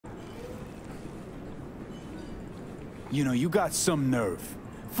You know, you got some nerve.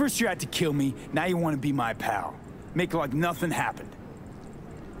 First you had to kill me, now you want to be my pal. Make like nothing happened.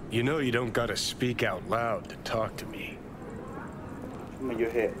 You know you don't gotta speak out loud to talk to me.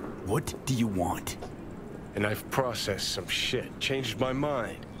 What do you want? And I've processed some shit, changed my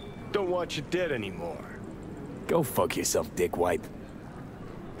mind. Don't want you dead anymore. Go fuck yourself, dickwipe.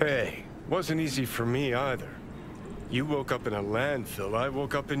 Hey, wasn't easy for me either. You woke up in a landfill, I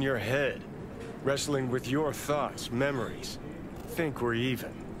woke up in your head. Wrestling with your thoughts, memories. Think we're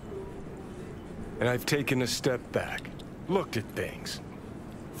even. And I've taken a step back, looked at things.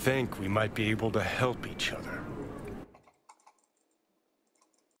 Think we might be able to help each other.